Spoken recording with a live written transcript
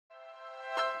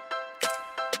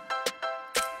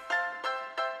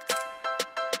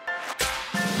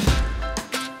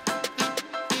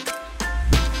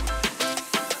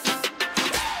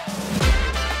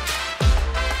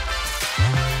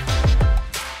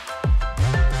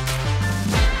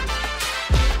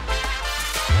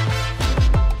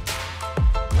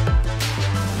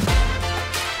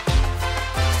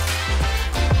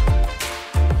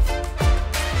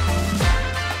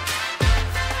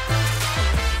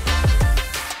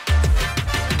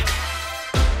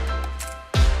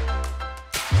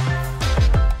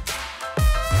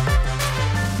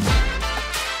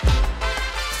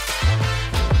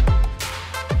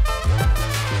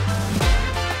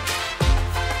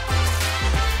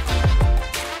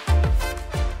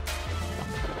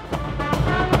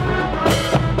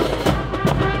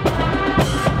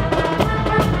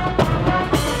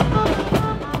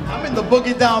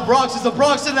Boogie Down Bronx. Is the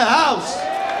Bronx in the house?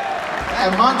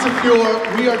 At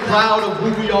Montefiore, we are proud of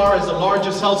who we are as the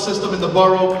largest health system in the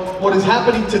borough. What is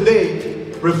happening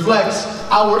today reflects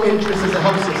our interest as a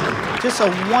health system. Just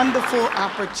a wonderful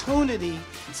opportunity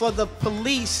for the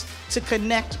police to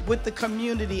connect with the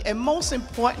community, and most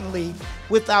importantly,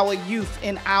 with our youth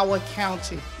in our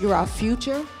county. You're our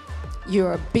future.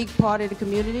 You're a big part of the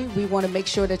community. We want to make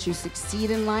sure that you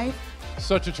succeed in life.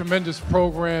 Such a tremendous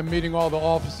program, meeting all the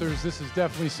officers. This is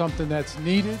definitely something that's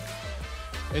needed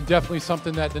and definitely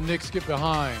something that the Knicks get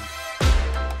behind.